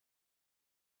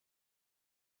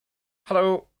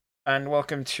Hello and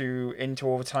welcome to Into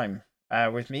Overtime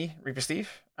with me, Reaper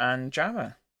Steve, and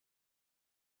Jammer.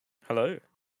 Hello.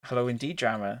 Hello, indeed,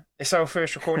 Jammer. It's our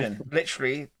first recording.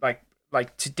 Literally,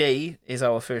 like today is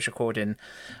our first recording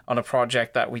on a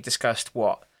project that we discussed.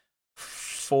 What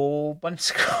 4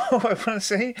 months ago? I want to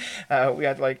say we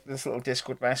had like this little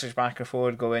Discord message back and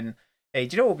forward going. Hey,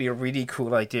 do you know what would be a really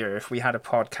cool idea if we had a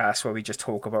podcast where we just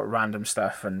talk about random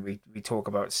stuff and we talk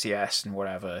about CS and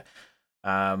whatever.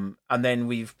 And then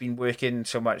we've been working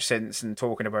so much since and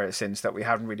talking about it since that we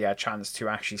haven't really had a chance to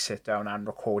actually sit down and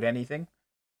record anything.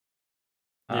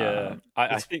 Yeah,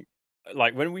 I It's think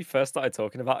like when we first started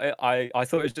talking about it, I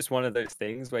thought it was just one of those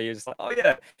things where you're just like, oh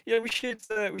yeah, we should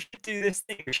do this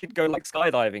thing, we should go like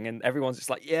skydiving, and everyone's just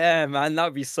like, yeah, man, that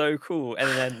would be so cool, and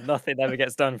then nothing ever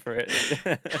gets done for it.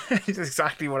 it's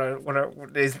exactly what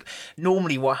is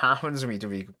normally what happens to me, to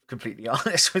be completely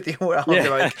honest with you. Where I'll be Yeah,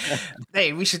 like,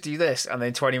 hey, we should do this. And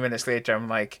then 20 minutes later, I'm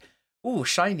like, oh,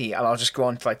 shiny. And I'll just go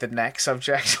on to like the next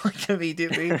subject like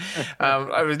immediately.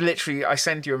 I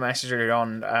sent you a message earlier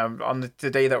on the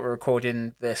day that we're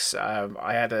recording this.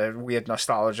 I had a weird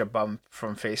nostalgia bump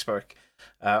from Facebook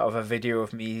of a video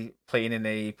of me playing in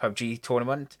a PUBG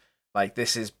tournament. Like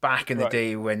this is back in the right.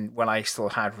 day when I still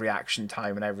had reaction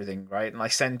time and everything, right? And I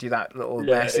send you that little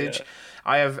Yeah, yeah, message.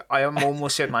 I am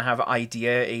almost certain I have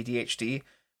idea ADHD,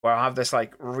 where I'll have this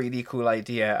like really cool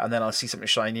idea and then I'll see something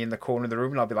shiny in the corner of the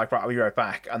room and I'll be like, right, I'll be right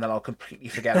back, and then I'll completely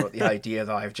forget about the idea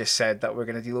that I've just said that we're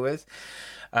going to deal with.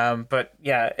 But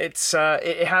yeah,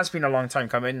 it has been a long time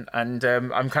coming, and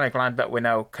I'm kind of glad that we're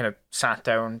now kind of sat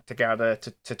down together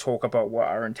to talk about what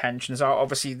our intentions are.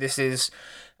 Obviously, this is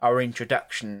our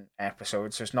introduction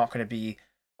episode, so it's not going to be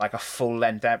like a full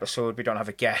length episode. We don't have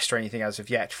a guest or anything as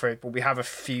of yet for it, but we have a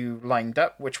few lined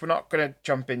up, which we're not going to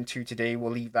jump into today.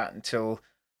 We'll leave that until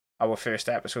our first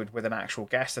episode with an actual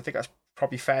guest. I think that's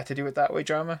probably fair to do it that way,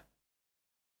 Drama.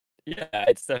 yeah.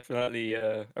 It's definitely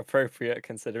appropriate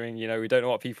considering we don't know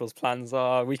what people's plans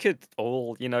are. We could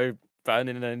all burn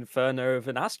in an inferno of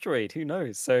an asteroid. Who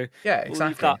knows? So Yeah, we'll leave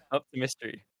that exactly. up to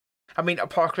mystery. I mean,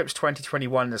 Apocalypse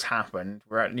 2021 has happened.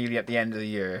 We're nearly at the end of the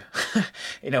year.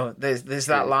 There's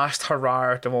that True. last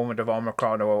hurrah at the moment of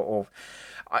Omicron or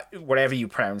whatever you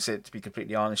pronounce it. To be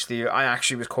completely honest with you, I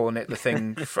actually was calling it the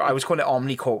thing. I was calling it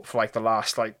Omnicorp for like the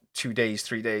last like 2 days,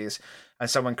 3 days, and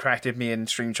someone corrected me in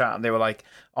stream chat, and they were like,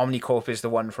 "Omnicorp is the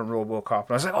one from RoboCop,"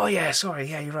 and I was like, "Oh yeah,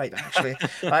 sorry, yeah, you're right, actually."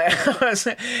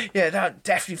 Yeah, that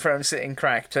definitely pronounced it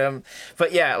incorrect.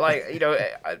 But yeah, like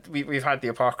we've had the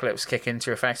apocalypse kick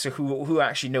into effect, so who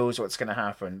actually knows what's going to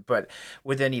happen? But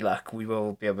with any luck, we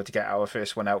will be able to get our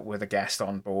first one out with a guest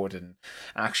on board and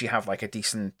actually have like a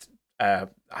decent. I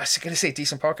was going to say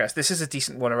decent podcast. This is a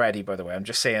decent one already, by the way. I'm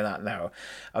just saying that now.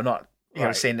 I'm not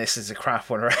Right. saying this is a crap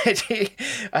one already.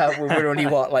 We're only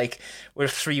we're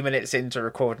 3 minutes into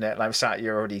recording it, and I'm sat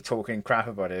here already talking crap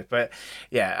about it. But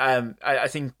yeah, I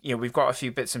think we've got a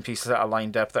few bits and pieces that are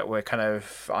lined up that we're kind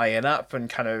of eyeing up and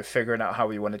kind of figuring out how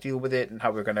we want to deal with it and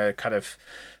how we're going to kind of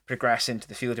progress into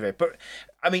the field of it. But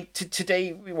I mean,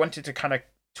 today we wanted to kind of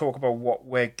talk about what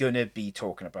we're gonna be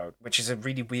talking about, which is a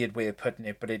really weird way of putting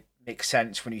it, but it makes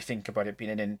sense when you think about it being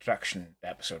an introduction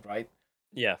episode, right?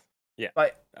 Yeah. Yeah.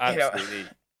 Like, you know, Absolutely.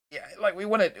 yeah, like we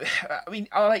want to. I mean,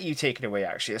 I'll let you take it away.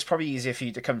 Actually, it's probably easier for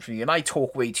you to come from you, and I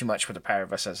talk way too much for the pair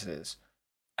of us as it is.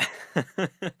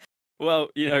 Well,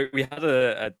 we had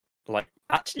a like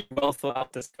actually well thought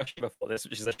out discussion before this,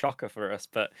 which is a shocker for us.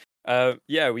 But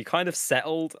yeah, we kind of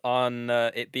settled on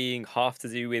it being half to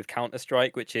do with Counter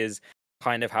Strike, which is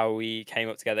kind of how we came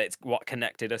up together. It's what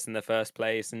connected us in the first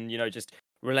place, and just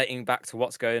relating back to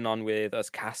what's going on with us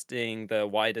casting, the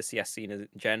wider CS scene in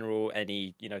general,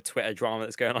 any Twitter drama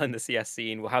that's going on in the CS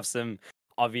scene. We'll have some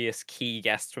obvious key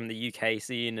guests from the UK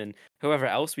scene and whoever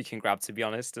else we can grab, to be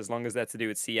honest, as long as they're to do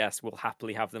with CS, we'll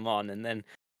happily have them on. And then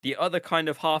the other kind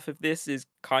of half of this is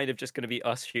kind of just going to be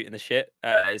us shooting the shit.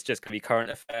 It's just going to be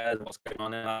current affairs, what's going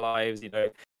on in our lives,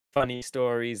 funny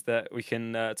stories that we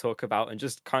can talk about and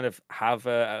just kind of have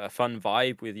a fun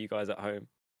vibe with you guys at home.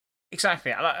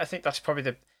 Exactly, and I think that's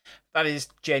probably that is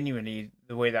genuinely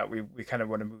the way that we kind of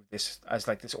want to move this as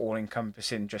like this all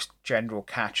encompassing, just general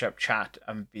catch up chat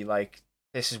and be like,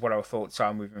 this is what our thoughts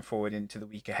are moving forward into the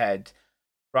week ahead,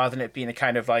 rather than it being a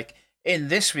kind of like in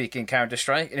this week in Counter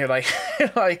Strike, like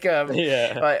like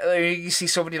Yeah. you see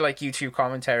so many like YouTube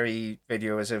commentary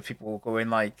videos of people going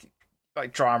like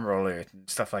drama alert and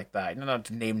stuff like that. Not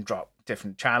to name drop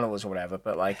different channels or whatever,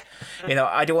 but like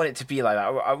I don't want it to be like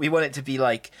that. We want it to be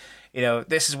like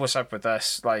this is what's up with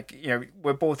us. Like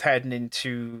we're both heading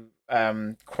into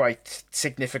quite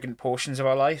significant portions of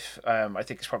our life. I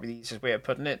think it's probably the easiest way of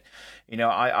putting it.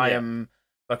 I Yeah. am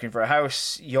looking for a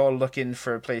house, you're looking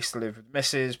for a place to live with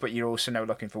missus, but you're also now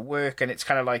looking for work, and it's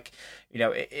kind of like,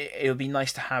 it'll be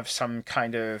nice to have some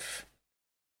kind of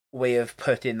way of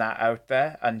putting that out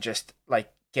there and just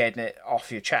like getting it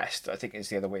off your chest. I think is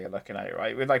the other way of looking at it,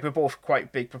 right? We're both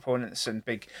quite big proponents and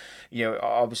big,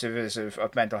 observers of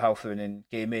mental health and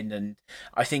gaming, and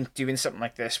I think doing something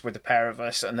like this with the pair of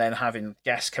us and then having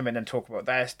guests come in and talk about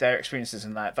their experiences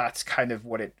and that's kind of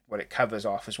what it covers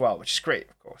off as well, which is great,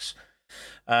 of course.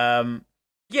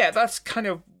 Yeah, that's kind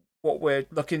of what we're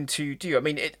looking to do. I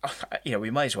mean, we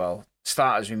might as well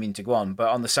start as we mean to go on, but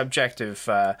on the subject of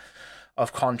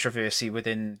controversy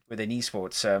within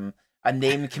esports, a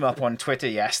name came up on Twitter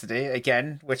yesterday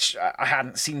again, which I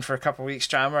hadn't seen for a couple of weeks.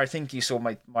 Jammer, I think you saw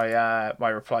my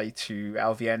reply to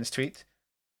LVN's tweet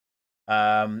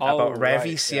about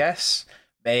Revy CS.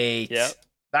 Mate, yep.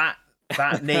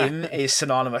 that name is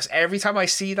synonymous. Every time I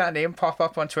see that name pop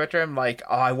up on Twitter, I'm like,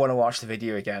 oh, I want to watch the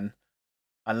video again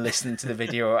and listen to the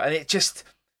video. And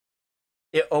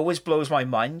it always blows my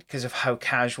mind because of how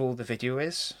casual the video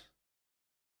is.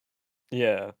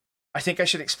 Yeah. I think I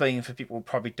should explain for people who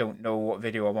probably don't know what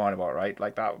video I'm on about, right?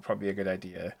 Like, that would probably be a good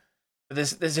idea. But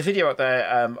there's a video out there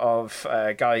of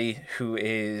a guy who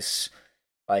is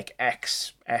like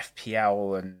ex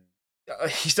FPL, and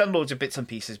he's done loads of bits and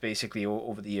pieces basically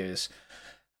over the years.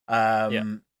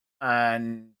 And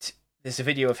there's a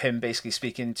video of him basically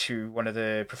speaking to one of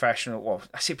the professional. Well,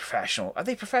 I say professional. Are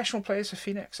they professional players for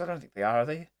Phoenix? I don't think they are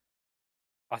they?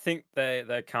 I think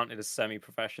they're counted as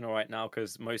semi-professional right now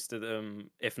because most of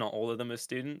them, if not all of them, are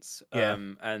students. Yeah.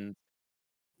 And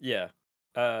yeah,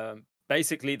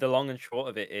 basically the long and short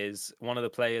of it is one of the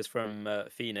players from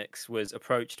Phoenix was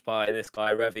approached by this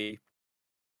guy Revy,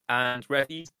 and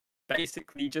Revy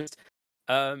basically just,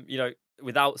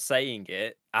 without saying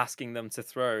it, asking them to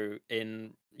throw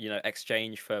in,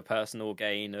 exchange for personal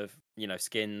gain of,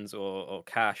 skins or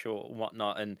cash or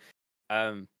whatnot,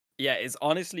 and yeah, it's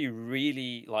honestly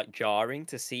really like jarring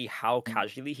to see how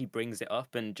casually he brings it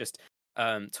up and just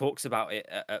talks about it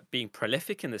being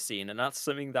prolific in the scene, and that's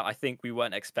something that I think we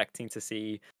weren't expecting to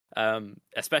see,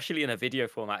 especially in a video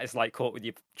format. It's like caught with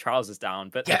your trousers down,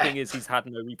 but the thing is, he's had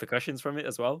no repercussions from it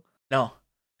as well. No.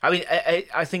 I mean,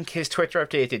 I think his Twitter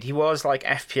updated. He was like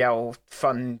FPL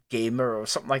Fun Gamer or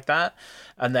something like that,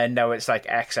 and then now it's like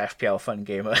ex FPL Fun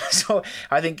Gamer. So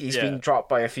I think he's been dropped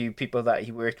by a few people that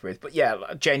he worked with. But yeah,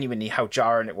 genuinely, how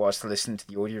jarring it was to listen to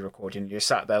the audio recording. You're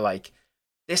sat there like,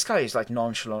 this guy is like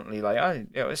nonchalantly like,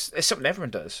 it's something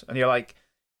everyone does, and you're like,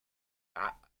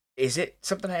 is it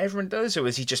something that everyone does, or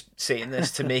is he just saying this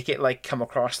to make it like come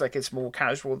across like it's more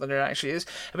casual than it actually is?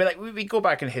 I mean, like we go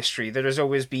back in history, there has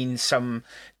always been some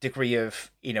degree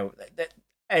of, that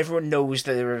everyone knows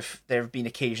that there have been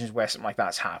occasions where something like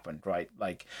that's happened, right?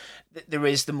 Like there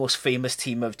is the most famous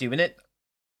team of doing it.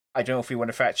 I don't know if we want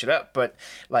to fetch it up, but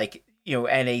like,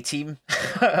 NA team,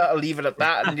 I'll leave it at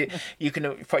that, and you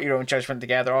can put your own judgment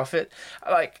together off it.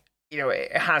 Like,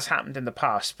 it has happened in the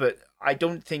past, but I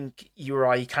don't think you or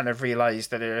I kind of realise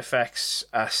that it affects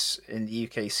us in the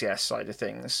UKCS side of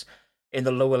things, in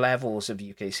the lower levels of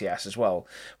UKCS as well.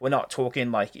 We're not talking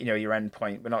like, your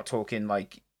endpoint. We're not talking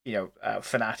like,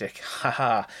 Fnatic.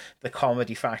 Haha, the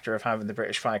comedy factor of having the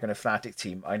British flag on a Fnatic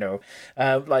team. I know.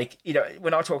 We're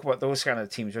not talking about those kind of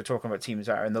teams. We're talking about teams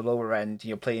that are in the lower end,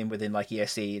 playing within like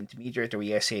ESA Intermediate or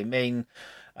ESA Main,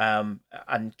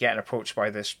 and getting approached by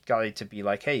this guy to be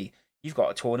like, hey, you've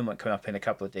got a tournament coming up in a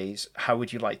couple of days. How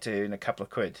would you like to earn a couple of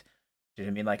quid? Do you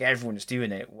know what I mean? Like, everyone's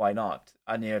doing it. Why not?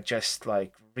 And you're just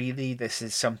like, really? This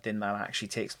is something that actually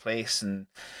takes place? And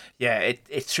yeah,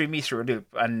 it threw me through a loop.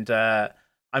 And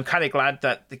I'm kind of glad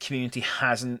that the community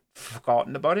hasn't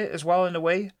forgotten about it as well, in a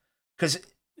way. Because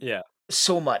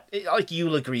so much, like,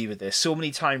 you'll agree with this, so many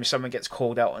times someone gets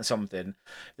called out on something,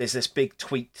 there's this big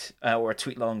tweet or a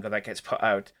tweet longer that gets put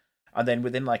out, and then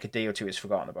within like a day or two it's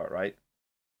forgotten about, right?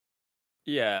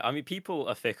 Yeah, I mean, people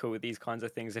are fickle with these kinds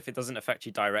of things. If it doesn't affect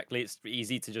you directly, it's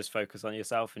easy to just focus on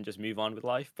yourself and just move on with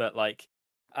life. But like,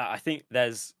 I think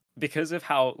there's, because of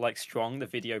how like strong the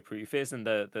video proof is and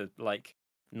the like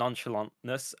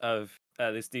nonchalantness of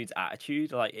this dude's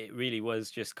attitude, like it really was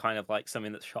just kind of like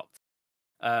something that shocked.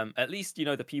 At least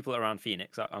the people around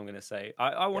Phoenix. I'm gonna say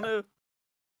I want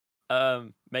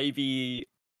to. Maybe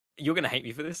you're gonna hate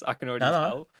me for this. I can already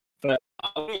tell. But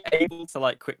are we able to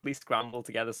like quickly scramble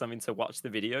together something to watch the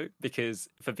video? Because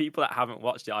for people that haven't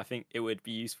watched it, I think it would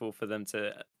be useful for them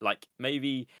to like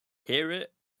maybe hear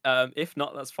it. If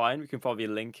not, that's fine. We can probably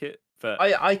link it. But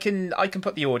I can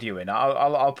put the audio in.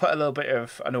 I'll put a little bit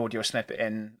of an audio snippet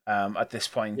in at this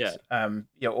point.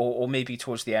 Yeah. Or maybe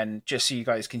towards the end, just so you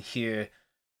guys can hear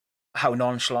how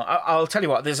nonchalant. I'll tell you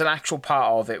what. There's an actual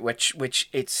part of it which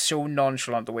it's so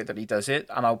nonchalant the way that he does it,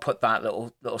 and I'll put that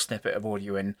little snippet of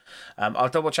audio in. I'll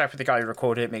double check with the guy who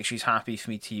recorded it, make sure he's happy for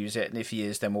me to use it, and if he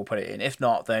is, then we'll put it in. If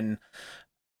not, then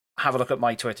have a look at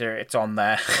my Twitter. It's on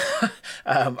there.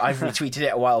 I've retweeted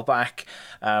it a while back.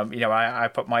 I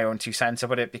put my own 2 cents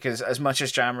about it because as much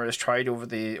as Jammer has tried over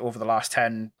the last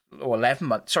 10 or 11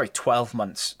 months, sorry, 12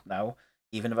 months now,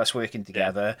 even of us working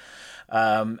together,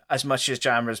 as much as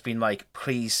Jammer has been like,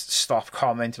 please stop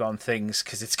commenting on things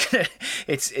because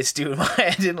it's doing my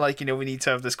head in. Like, we need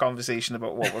to have this conversation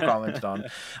about what we're commenting on.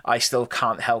 I still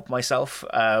can't help myself.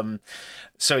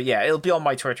 So yeah, it'll be on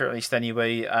my Twitter at least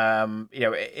anyway.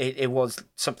 It was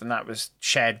something that was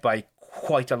shared by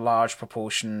quite a large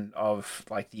proportion of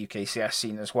like the UKCS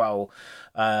scene as well.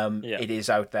 It is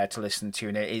out there to listen to,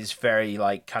 and it is very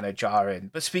like kind of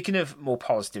jarring. But speaking of more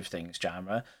positive things,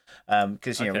 Jammer,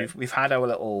 because we've had our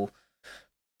little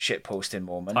shit posting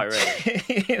moment.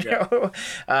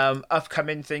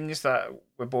 Upcoming things that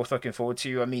we're both looking forward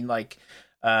to. I mean, like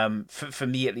for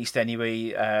me at least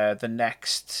anyway, the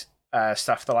next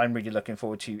stuff that I'm really looking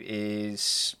forward to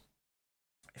is,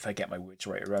 if I get my words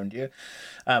right around here,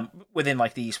 within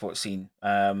like the esports scene,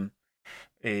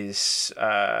 is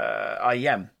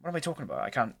IEM. What am I talking about? I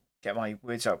can't get my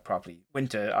words out properly.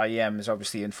 Winter IEM is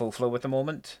obviously in full flow at the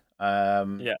moment.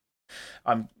 I'm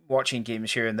watching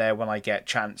games here and there when I get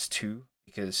chance to,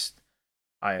 because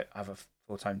I have a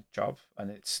full-time job and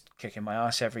it's kicking my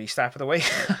ass every step of the way.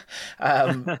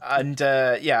 I'm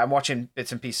watching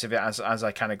bits and pieces of it as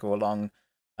I kind of go along.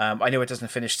 I know it doesn't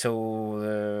finish till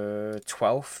the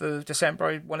 12th of December,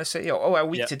 I want to say. A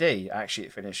week today, actually,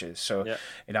 it finishes. So,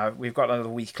 we've got another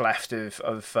week left of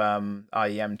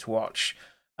IEM to watch.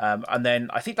 And then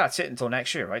I think that's it until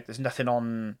next year, right? There's nothing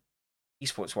on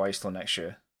esports-wise till next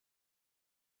year.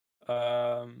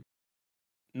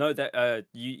 No, that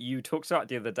you talked about it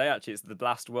the other day. Actually, it's the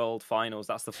Blast World Finals.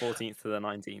 That's the 14th to the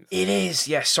 19th. It is.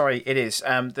 Yes, sorry, it is.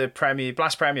 The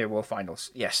Blast Premier World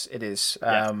Finals. Yes, it is.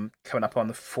 Coming up on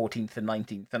the 14th and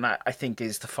 19th, and that I think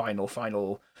is the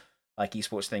final like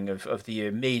esports thing of the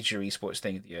year, major esports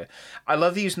thing of the year. I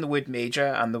love using the word major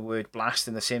and the word blast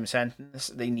in the same sentence.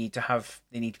 They need to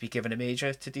be given a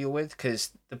major to deal with,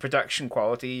 because the production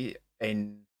quality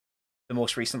in the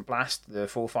most recent Blast, the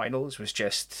full finals, was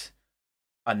just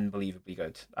unbelievably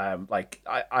good.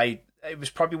 It was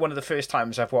probably one of the first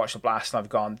times I've watched a Blast and I've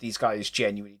gone, these guys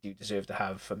genuinely do deserve to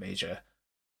have a major.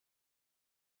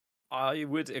 I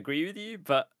would agree with you,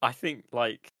 but I think,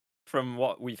 like, from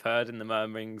what we've heard in the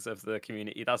murmurings of the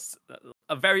community, that's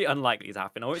a very unlikely to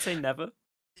happen. I won't say never,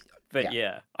 but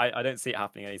I don't see it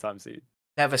happening anytime soon.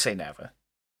 Never say never.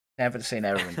 Never to say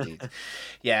never, indeed.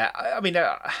 I mean,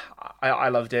 I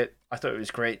loved it. I thought it was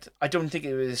great. I don't think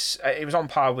it was on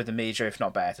par with the major, if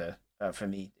not better, for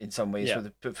me in some ways for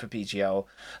PGL.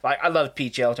 Like, I loved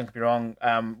PGL, don't get me wrong.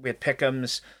 We had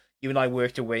pick'ems. You and I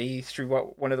worked away through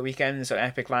one of the weekends at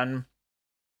Epic LAN.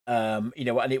 And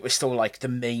it was still like the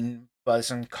main buzz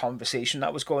and conversation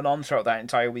that was going on throughout that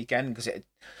entire weekend, because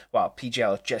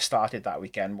PGL just started that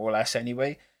weekend, more or less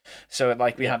anyway. So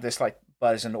we had this like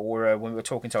buzz and aura when we were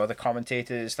talking to other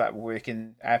commentators that work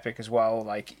in Epic as well.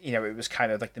 Like, it was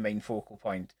kind of like the main focal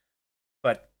point.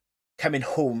 But coming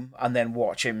home and then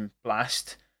watching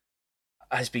Blast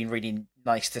has been really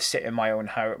nice to sit in my own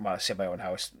house. Well, sit in my own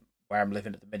house where I'm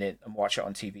living at the minute and watch it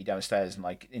on TV downstairs and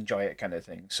like enjoy it, kind of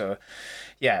thing. So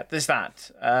yeah, there's that.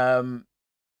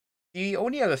 The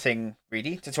only other thing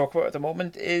really to talk about at the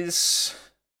moment is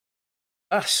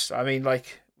us. I mean,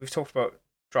 like, we've talked about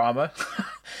drama,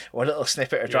 or a little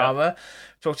snippet of drama.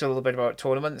 Talked a little bit about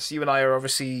tournaments. You and I are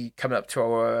obviously coming up to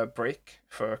our break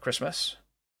for Christmas,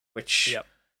 which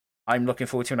I'm looking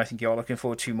forward to, and I think you're looking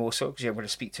forward to more so, because you're going to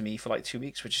speak to me for like 2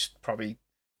 weeks, which is probably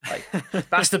like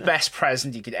that's the best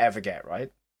present you could ever get,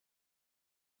 right?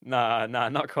 Nah,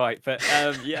 not quite. But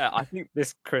I think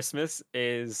this Christmas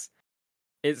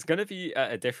it's going to be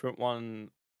a different one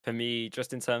for me,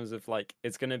 just in terms of like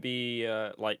it's going to be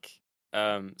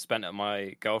spent at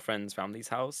my girlfriend's family's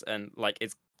house, and like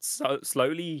it's so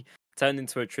slowly turned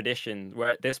into a tradition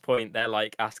where at this point they're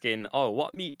like asking, oh,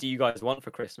 what meat do you guys want for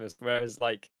Christmas? Whereas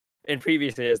like in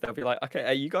previous years they'll be like, okay,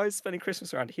 are you guys spending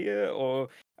Christmas around here, or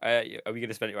are we going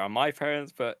to spend it around my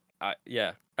parents? But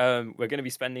we're going to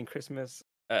be spending Christmas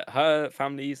at her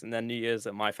family's and then New Year's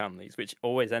at my family's, which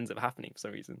always ends up happening for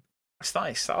some reason. It's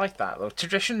nice. I like that though.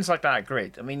 Traditions like that are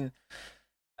great. I mean,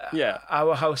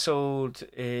 our household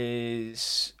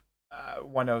is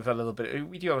one of a little bit.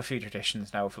 We do have a few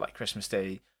traditions now for like Christmas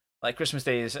Day. Like Christmas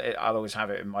Day is, I'll always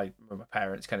have it with my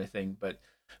parents, kind of thing. But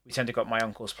we tend to go to my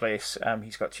uncle's place.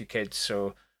 He's got 2 kids,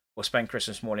 so we'll spend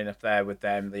Christmas morning up there with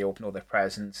them. They open all their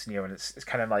presents, and it's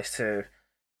kind of nice to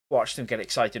watch them get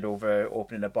excited over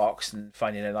opening a box and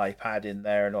finding an iPad in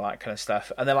there and all that kind of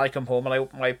stuff. And then I come home and I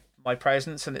open my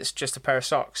presents and it's just a pair of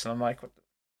socks, and I'm like,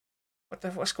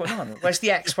 what's going on? Where's the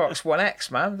Xbox One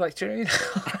X, man? Like, do you know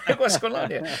what I mean? What's going on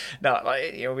here? No,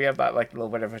 like, we have that like little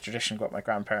bit of a tradition. Got my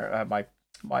grandparent,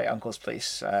 my uncle's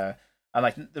place, and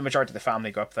like the majority of the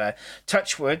family go up there.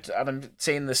 Touch wood, and I'm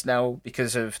saying this now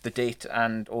because of the date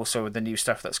and also the new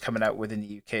stuff that's coming out within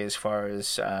the UK as far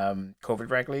as COVID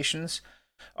regulations.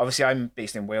 Obviously, I'm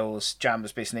based in Wales. Jam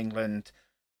is based in England.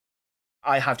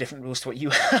 I have different rules to what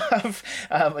you have,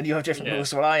 and you have different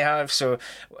rules to what I have. So,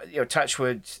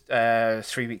 Touchwood,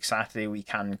 3 weeks Saturday, we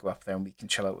can go up there and we can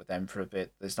chill out with them for a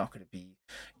bit. There's not going to be,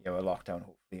 a lockdown,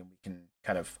 hopefully, and we can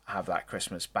kind of have that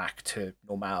Christmas back to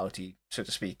normality, so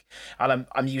to speak. And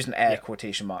I'm using air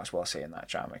quotation marks while saying that,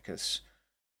 Jam, because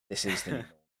this is the new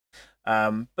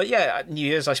but yeah, New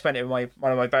Year's I spent it with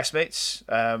one of my best mates.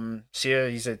 Sia,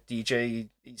 he's a DJ.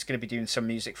 He's going to be doing some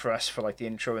music for us for like the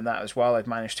intro and that as well. I've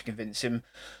managed to convince him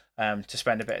to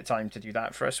spend a bit of time to do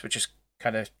that for us, which is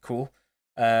kind of cool.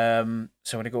 So I'm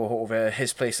going to go over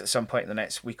his place at some point in the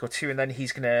next week or two, and then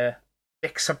he's going to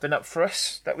pick something up for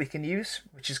us that we can use,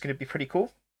 which is going to be pretty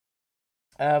cool.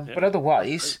 But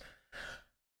otherwise,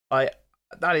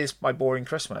 that is my boring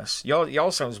Christmas.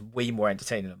 Y'all sounds way more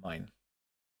entertaining than mine.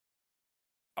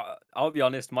 I'll be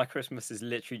honest, my Christmas is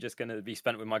literally just going to be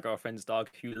spent with my girlfriend's dog,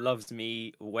 who loves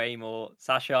me way more.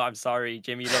 Sasha, I'm sorry,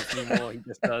 Jimmy loves me more, he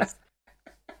just does.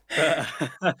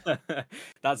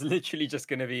 That's literally just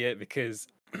going to be it, because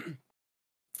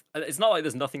it's not like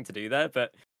there's nothing to do there,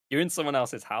 but you're in someone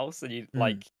else's house and you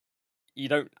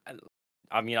don't,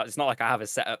 I mean, it's not like I have a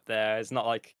setup there. It's not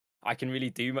like I can really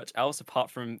do much else apart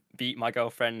from beat my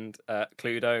girlfriend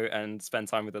Cluedo and spend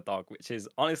time with the dog, which is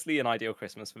honestly an ideal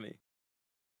Christmas for me.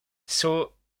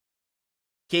 So,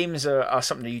 games are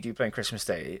something that you do play on Christmas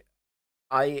Day.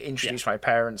 I introduced my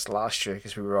parents last year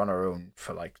because we were on our own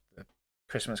for like the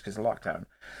Christmas because of lockdown.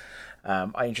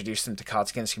 I introduced them to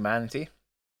Cards Against Humanity.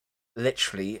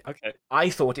 Literally, I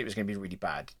thought it was going to be really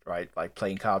bad, right? Like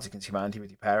playing Cards Against Humanity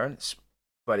with your parents,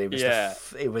 but it was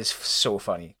it was so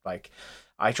funny. Like,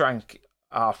 I drank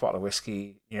half bottle of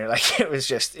whiskey, like I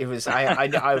was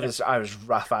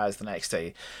rough as the next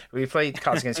day. We played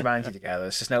Cards Against Humanity together.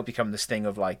 It's just now become this thing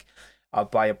of like, I'll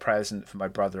buy a present for my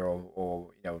brother,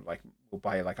 or like we'll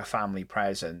buy like a family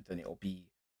present, and it'll be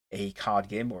a card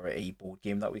game or a board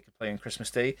game that we could play on Christmas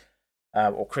Day,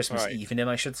 or Christmas evening,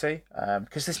 I should say,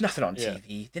 because there's nothing on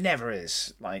TV. There never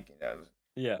is. Like,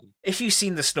 if you've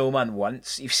seen The Snowman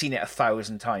once, you've seen it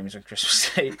 1,000 times on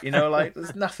Christmas Day. Like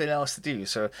there's nothing else to do.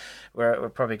 So we're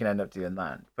probably gonna end up doing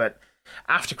that. But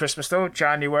after Christmas, though,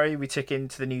 January, we tick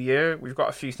into the new year. We've got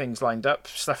a few things lined up,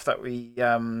 stuff that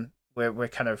we're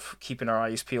kind of keeping our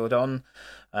eyes peeled on.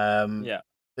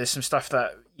 There's some stuff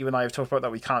that you and I have talked about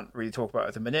that we can't really talk about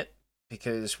at the minute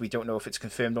because we don't know if it's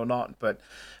confirmed or not, but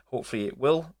hopefully it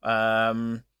will.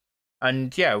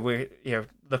 And yeah, we're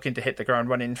looking to hit the ground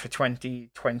running for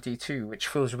 2022, which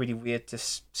feels really weird to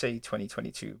say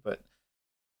 2022, but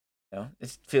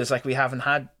it feels like we haven't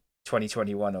had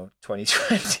 2021 or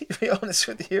 2020 to be honest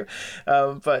with you.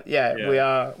 But we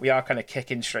are kind of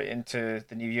kicking straight into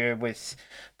the new year with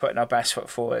putting our best foot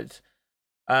forward.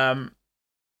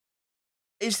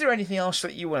 Is there anything else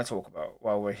that you want to talk about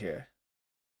while we're here?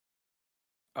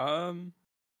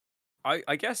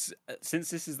 I guess since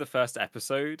this is the first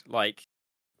episode, like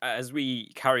as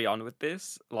we carry on with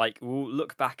this, like we'll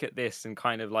look back at this and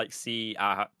kind of like see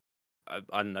our, I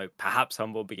don't know, perhaps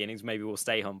humble beginnings. Maybe we'll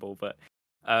stay humble, but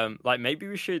like maybe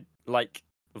we should like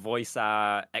voice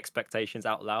our expectations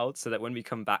out loud so that when we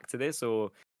come back to this,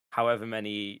 or however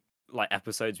many like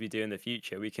episodes we do in the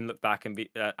future, we can look back and be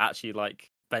actually like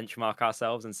benchmark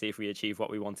ourselves and see if we achieve what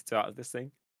we wanted to out of this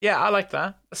thing. Yeah, I like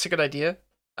that. That's a good idea.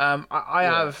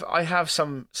 I have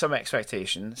some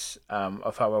expectations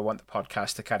of how I want the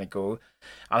podcast to kind of go,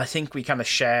 and I think we kind of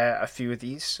share a few of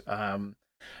these.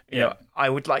 I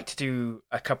would like to do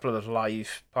a couple of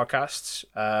live podcasts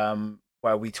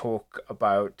where we talk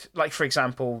about, like for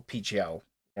example, PGL.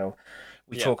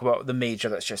 We talk about the major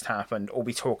that's just happened, or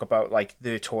we talk about like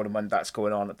the tournament that's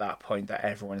going on at that point that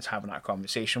everyone's having that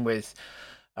conversation with.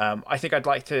 I think I'd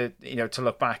like to, to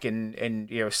look back in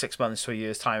 6 months to a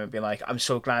year's time and be like, I'm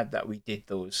so glad that we did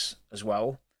those as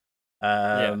well.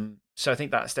 So I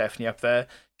think that's definitely up there.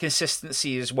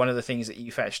 Consistency is one of the things that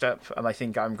you fetched up, and I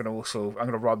think I'm gonna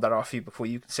rob that off you before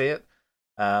you can say it.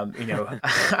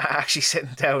 Actually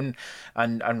sitting down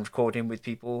and recording with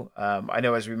people. I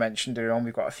know, as we mentioned earlier on,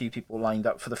 we've got a few people lined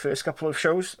up for the first couple of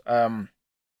shows.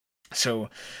 So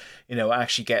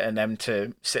actually getting them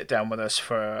to sit down with us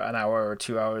for an hour or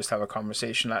 2 hours to have a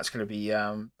conversation, that's gonna be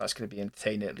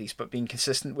entertaining at least. But being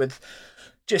consistent with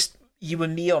just you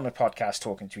and me on a podcast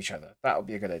talking to each other, that'll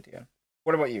be a good idea.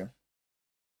 What about you?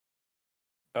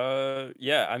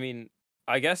 Yeah, I mean,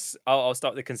 I guess I'll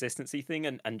start the consistency thing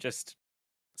and just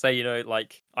say,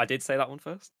 like I did say that one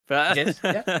first, You but did?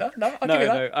 Yeah. No, no, I'll give you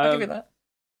no, that. no, I'll give you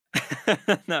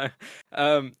that.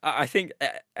 no. I think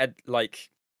like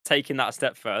taking that a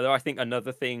step further, I think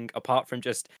another thing apart from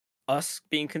just us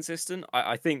being consistent,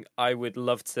 I think I would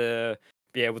love to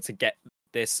be able to get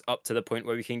this up to the point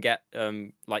where we can get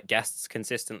like guests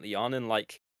consistently on and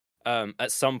like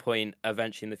at some point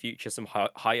eventually in the future some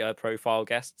higher profile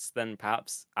guests than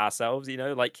perhaps ourselves,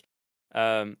 like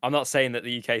I'm not saying that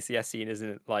the UKCS scene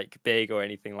isn't like big or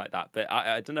anything like that, but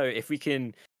I don't know if we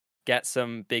can get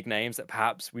some big names that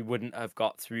perhaps we wouldn't have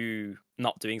got through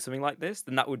not doing something like this,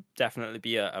 then that would definitely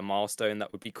be a milestone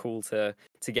that would be cool to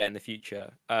get in the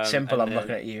future. Simple. And I'm looking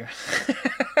then at you.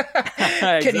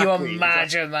 Can you exactly,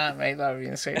 imagine that, mate? That would be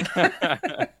insane.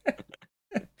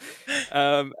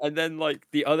 and then like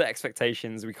the other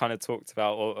expectations we kind of talked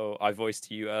about, or I voiced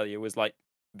to you earlier, was like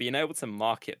being able to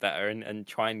market better and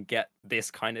try and get this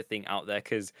kind of thing out there.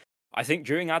 Because I think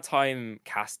during our time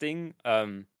casting,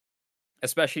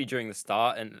 especially during the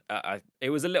start, and it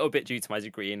was a little bit due to my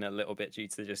degree and a little bit due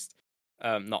to just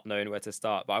not knowing where to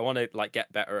start. But I want to like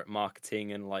get better at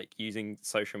marketing and like using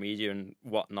social media and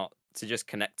whatnot to just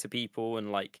connect to people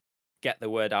and like get the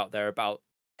word out there about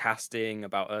casting,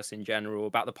 about us in general,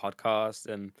 about the podcast,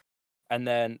 and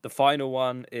then the final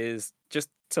one is just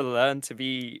to learn to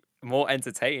be more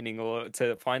entertaining or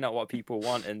to find out what people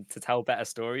want and to tell better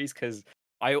stories. Because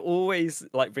I always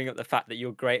like bring up the fact that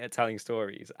you're great at telling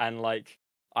stories, and like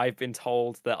I've been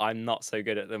told that I'm not so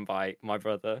good at them by my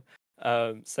brother.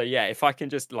 So yeah, if I can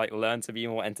just like learn to be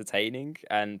more entertaining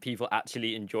and people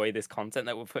actually enjoy this content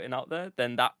that we're putting out there,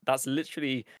 then that's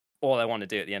literally all I want to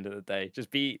do at the end of the day. Just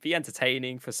be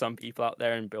entertaining for some people out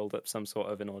there and build up some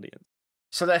sort of an audience.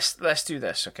 So let's do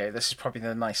this, okay? This is probably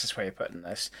the nicest way of putting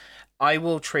this. I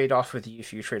will trade off with you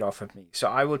if you trade off with me. So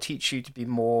I will teach you to be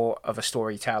more of a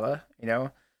storyteller.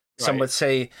 Some Right. would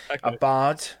say a Okay.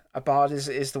 bard. A bard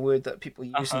is the word that people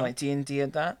use in Uh-huh. like D&D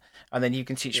and that. And then you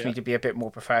can teach me Yeah. to be a bit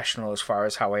more professional as far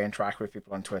as how I interact with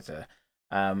people on Twitter.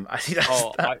 I think that's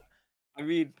Oh, that. I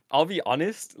mean, I'll be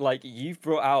honest, like you've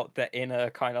brought out the inner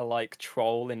kind of like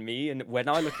troll in me, and when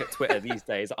I look at Twitter these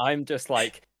days, I'm just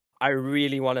like, I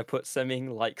really want to put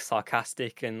something like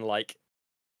sarcastic and like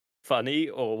funny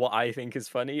or what I think is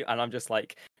funny, and I'm just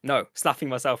like, no, slapping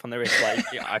myself on the wrist, like,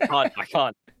 yeah, I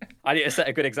can't. I need to set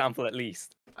a good example at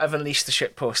least. I've unleashed the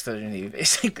shit poster in you,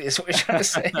 basically, is what you're trying to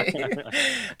say.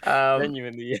 um,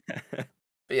 Genuinely, yeah.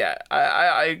 But yeah,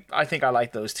 I think I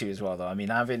like those two as well though. I mean,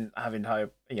 having high,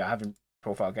 having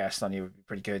profile guests on you would be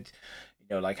pretty good.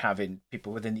 Like having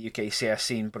people within the UK CS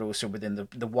scene, but also within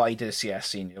the wider CS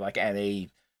scene, like NA,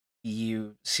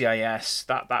 EU, CIS.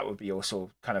 That would be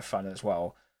also kind of fun as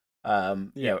well.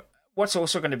 Yeah. What's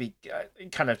also going to be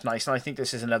kind of nice, and I think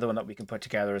this is another one that we can put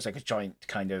together as like a joint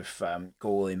kind of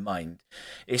goal in mind,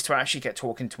 is to actually get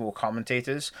talking to more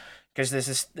commentators, because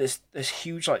there's this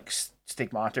huge like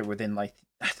stigmata within like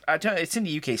I don't it's in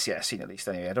the UKCS scene at least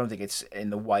anyway. I don't think it's in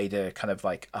the wider kind of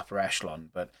like upper echelon,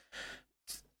 but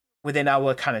within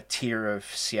our kind of tier of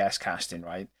CS casting,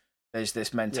 right? There's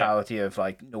this Yeah. mentality of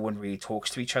like no one really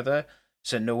talks to each other.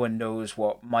 So no one knows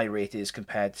what my rate is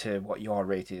compared to what your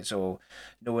rate is, or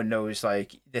no one knows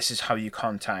like this is how you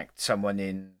contact someone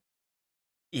in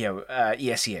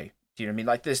ESEA. Do you know what I mean?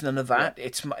 Like there's none of Yeah. that.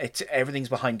 It's everything's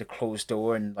behind a closed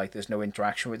door and like there's no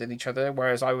interaction within each other.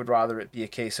 Whereas I would rather it be a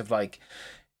case of like,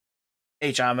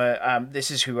 hey Jammer,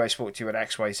 this is who I spoke to at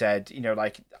XYZ,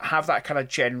 like have that kind of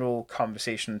general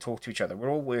conversation and talk to each other. We're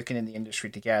all working in the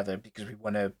industry together because we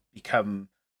want to become,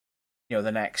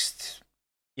 the next,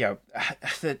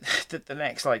 the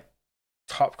next like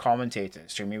top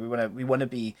commentators. Do you know what I mean we want to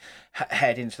be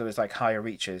head into those like higher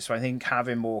reaches? So I think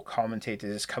having more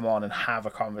commentators come on and have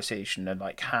a conversation and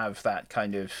like have that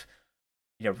kind of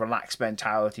relaxed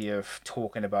mentality of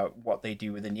talking about what they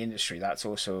do within the industry. That's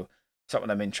also something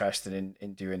I'm interested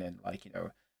in doing. And like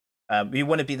you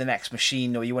want to be the next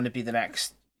Machine, or you want to be the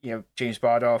next James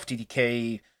Bardoff,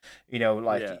 DDK.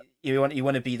 Like Yeah. you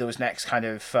want to be those next kind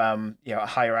of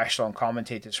higher echelon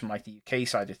commentators from like the UK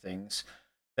side of things.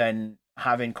 Then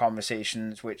having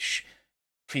conversations which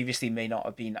previously may not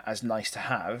have been as nice to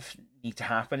have need to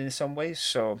happen in some ways.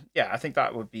 So yeah, I think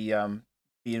that would be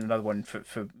another one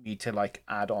for me to like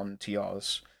add on to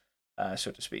yours,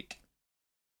 so to speak.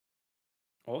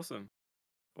 Awesome.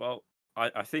 Well,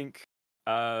 I think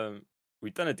um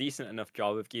we've done a decent enough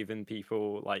job of giving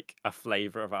people like a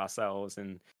flavor of ourselves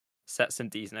and set some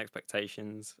decent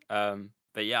expectations.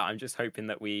 But yeah, I'm just hoping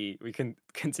that we can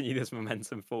continue this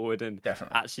momentum forward and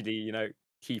Definitely. actually,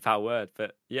 keep our word.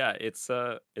 But yeah, it's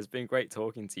been great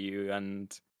talking to you,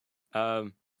 and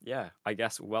yeah, I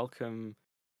guess welcome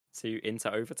to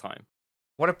Into Overtime.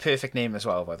 What a perfect name as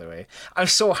well, by the way. I'm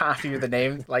so happy with the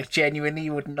name. Like, genuinely,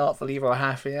 you would not believe how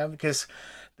happy I am, because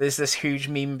there's this huge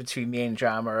meme between me and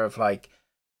Jammer of like,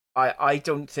 I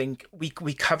don't think we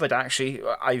covered, actually.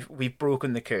 We've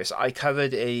broken the curse. I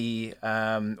covered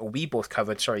or we both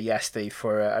covered, sorry, yesterday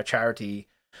for a charity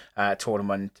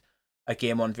tournament, a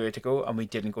game on Vertigo, and we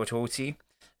didn't go to OT.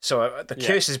 So the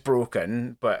curse is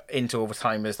broken, but Into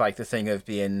Overtime is like the thing of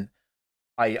being.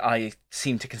 I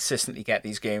seem to consistently get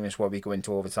these games where we go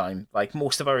into overtime. Like,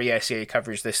 most of our ESEA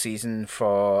coverage this season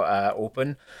for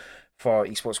Open, for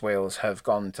Esports Wales, have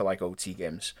gone to like OT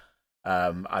games.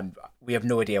 And we have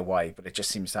no idea why, but it just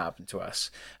seems to happen to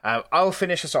us. I'll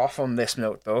finish us off on this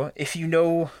note, though. If you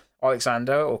know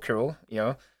Alexander or Kirill,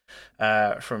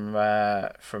 from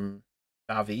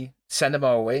Navi, send him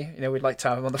our way. We'd like to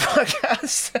have him on the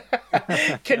podcast.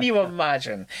 Can you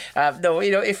imagine? No,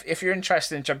 if you're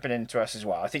interested in jumping into us as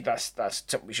well, I think that's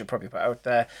something we should probably put out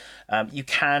there. You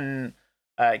can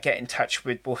get in touch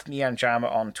with both me and Jammer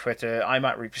on Twitter. I'm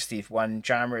at ReaperSteve1.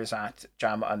 Jammer is at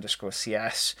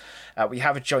Jammer_CS. We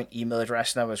have a joint email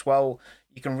address now as well.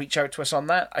 You can reach out to us on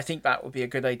that. I think that would be a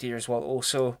good idea as well.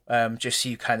 Also, just so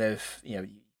you kind of, you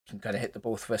can kind of hit the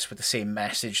both of us with the same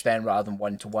message then, rather than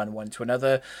one to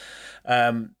another.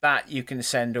 That you can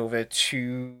send over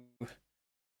to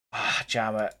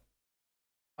Jammer.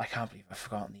 I can't believe I've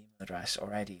forgotten the email address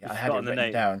already. I had it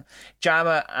written down.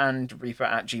 Jammer and Reaper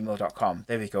at gmail.com.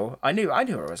 There we go. I knew what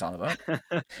I was on about.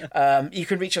 You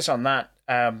can reach us on that.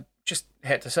 Just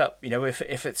hit us up.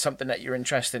 If it's something that you're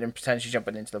interested in potentially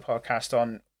jumping into the podcast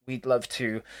on, we'd love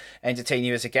to entertain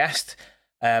you as a guest.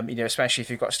 Especially if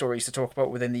you've got stories to talk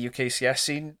about within the UKCS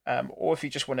scene, or if you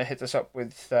just want to hit us up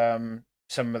with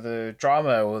some of the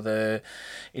drama or the,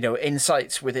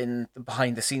 insights within the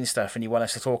behind the scenes stuff, and you want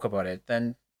us to talk about it,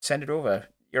 then send it over.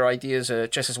 Your ideas are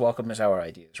just as welcome as our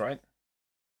ideas, right?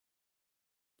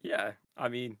 Yeah, I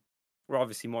mean, we're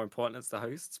obviously more important as the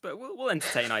hosts, but we'll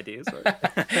entertain ideas, right?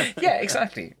 Yeah,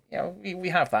 exactly. We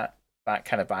have that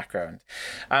kind of background.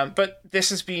 But this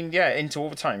has been Into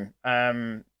Overtime.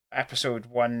 Episode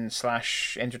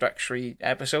 1/introductory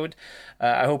episode.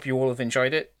 I hope you all have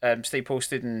enjoyed it. Stay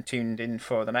posted and tuned in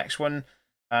for the next one.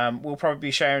 We'll probably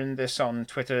be sharing this on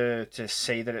Twitter to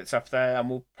say that it's up there, and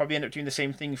we'll probably end up doing the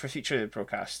same thing for future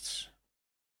broadcasts.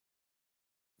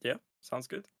 Yeah, sounds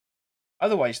good.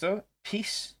 Otherwise, though,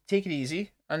 peace, take it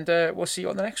easy, and we'll see you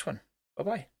on the next one.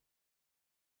 Bye-bye.